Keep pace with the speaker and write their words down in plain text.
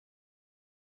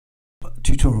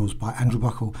Tutorials by Andrew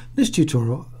Buckle. This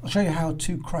tutorial I'll show you how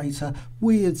to create a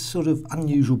weird sort of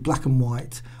unusual black and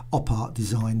white op art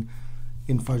design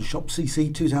in Photoshop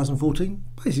CC 2014.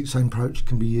 Basic same approach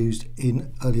can be used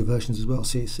in earlier versions as well,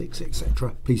 CS6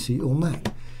 etc, PC or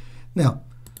Mac. Now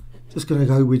just going to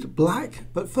go with black,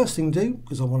 but first thing to do,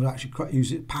 because I want to actually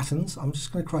use it patterns, I'm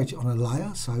just going to create it on a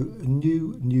layer. So a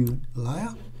new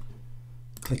layer,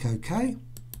 click OK,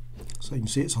 so you can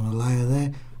see it's on a layer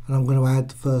there. And I'm going to add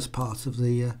the first part of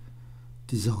the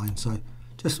design. So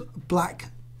just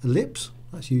black ellipse,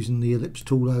 that's using the ellipse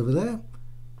tool over there.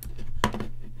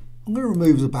 I'm going to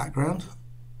remove the background,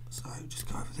 so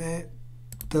just go over there,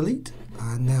 delete,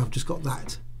 and now I've just got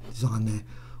that design there.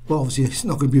 Well, obviously it's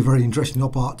not going to be a very interesting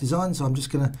op art design, so I'm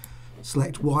just going to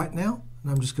select white now,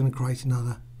 and I'm just going to create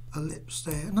another ellipse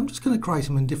there, and I'm just going to create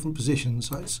them in different positions,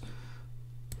 so it's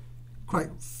quite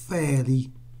fairly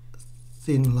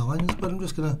thin lines, but I'm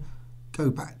just going to go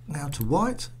back now to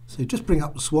white. So just bring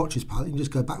up the swatches palette, you can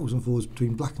just go backwards and forwards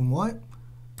between black and white.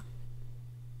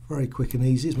 Very quick and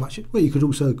easy. As much, well, you could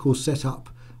also of course set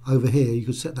up over here, you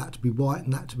could set that to be white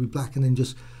and that to be black, and then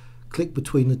just click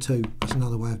between the two. That's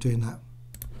another way of doing that.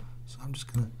 So I'm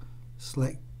just going to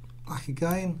select black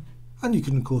again, and you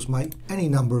can of course make any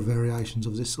number of variations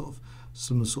of this sort of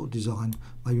similar sort of design,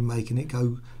 maybe making it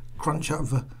go crunch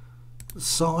over the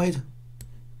side,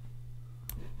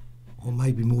 or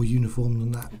maybe more uniform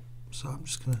than that. So I'm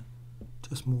just going to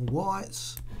just more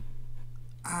whites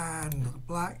and another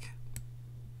black.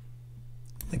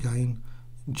 Again,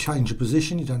 change the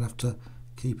position, you don't have to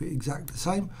keep it exactly the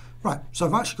same. Right, so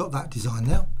I've actually got that design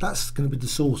now. That's going to be the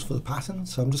source for the pattern.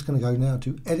 So I'm just going to go now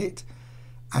to edit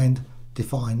and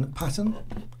define pattern.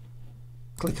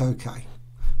 Click OK.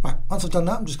 Right, once I've done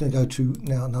that, I'm just going to go to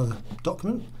now another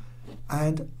document,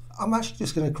 and I'm actually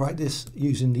just going to create this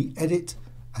using the edit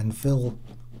and fill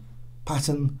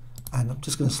pattern, and I'm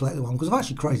just going to select the one because I've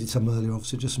actually created some earlier,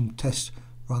 obviously just some test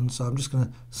runs. So I'm just going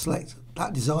to select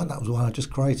that design, that was the one I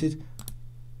just created,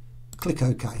 click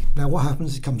OK. Now what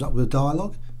happens is it comes up with a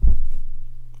dialog,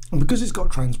 and because it's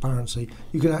got transparency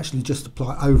you can actually just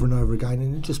apply it over and over again,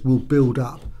 and it just will build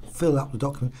up, fill up the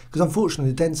document, because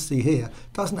unfortunately the density here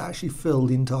doesn't actually fill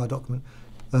the entire document.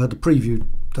 The preview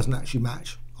doesn't actually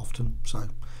match often, so.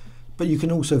 But you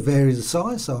can also vary the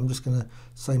size, so I'm just going to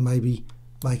say maybe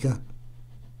make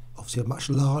obviously a much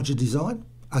larger design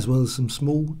as well as some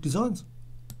small designs.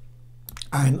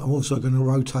 And I'm also going to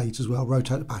rotate as well,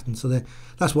 rotate the pattern. So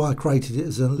that's why I created it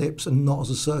as an ellipse and not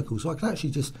as a circle. So I can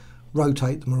actually just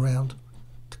rotate them around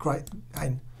to create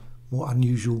more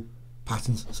unusual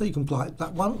patterns. So you can apply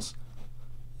that once,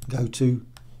 go to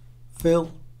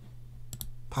fill,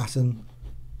 pattern,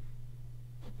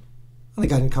 and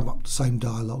again come up with the same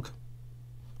dialogue.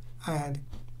 And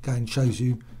again shows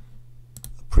you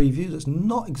a preview that's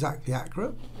not exactly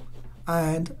accurate,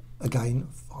 and again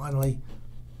finally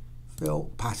fill,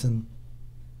 pattern,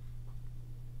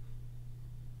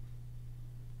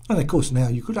 and of course now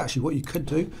you could actually, what you could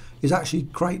do is actually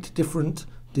create different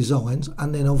designs,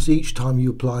 and then obviously each time you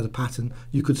apply the pattern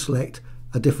you could select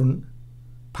a different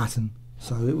pattern,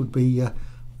 so it would be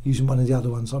using one of the other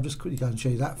ones. So I'm just quickly going to show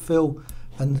you that fill.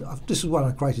 And this is one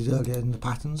I created earlier in the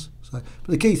patterns. So,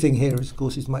 but the key thing here is, of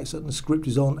course, is to make certain the script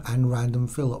is on and random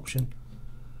fill option,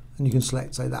 and you can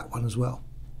select, say, that one as well.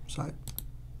 So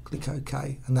click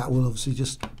OK, and that will obviously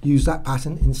just use that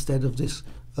pattern instead of this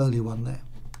earlier one there.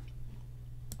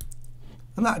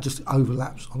 And that just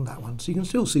overlaps on that one, so you can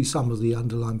still see some of the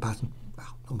underlying pattern.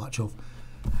 Well, not much of.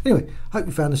 Anyway, hope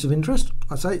you found this of interest.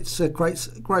 I'd say it's a great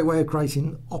way of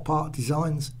creating op art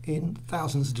designs in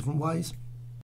thousands of different ways.